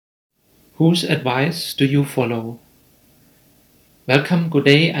Whose advice do you follow? Welcome, good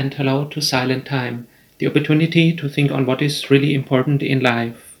day, and hello to Silent Time, the opportunity to think on what is really important in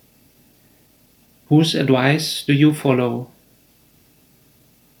life. Whose advice do you follow?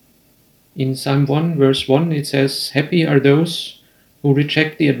 In Psalm 1, verse 1, it says, "Happy are those who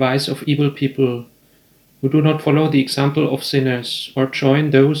reject the advice of evil people, who do not follow the example of sinners, or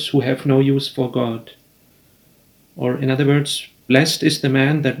join those who have no use for God." Or, in other words, blessed is the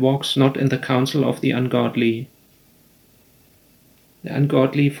man that walks not in the counsel of the ungodly. The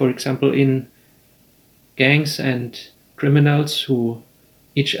ungodly, for example, in gangs and criminals who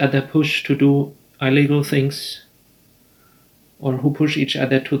each other push to do illegal things, or who push each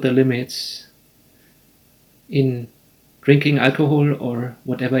other to the limits in drinking alcohol or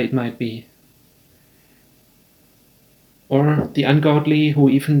whatever it might be. Or the ungodly who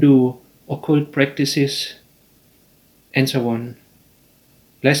even do occult practices and so on.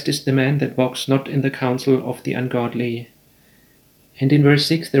 Blessed is the man that walks not in the counsel of the ungodly. And in verse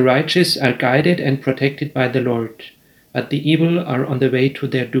 6, the righteous are guided and protected by the Lord, but the evil are on the way to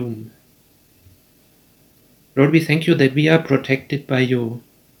their doom. Lord, we thank you that we are protected by you.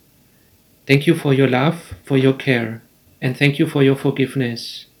 Thank you for your love, for your care, and thank you for your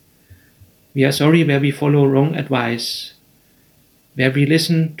forgiveness. We are sorry where we follow wrong advice, where we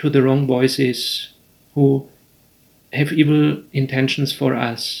listen to the wrong voices who have evil intentions for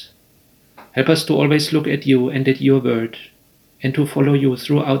us. Help us to always look at you and at your word, and to follow you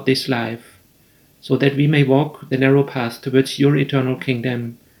throughout this life, so that we may walk the narrow path towards your eternal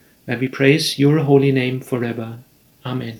kingdom, where we praise your holy name forever. Amen.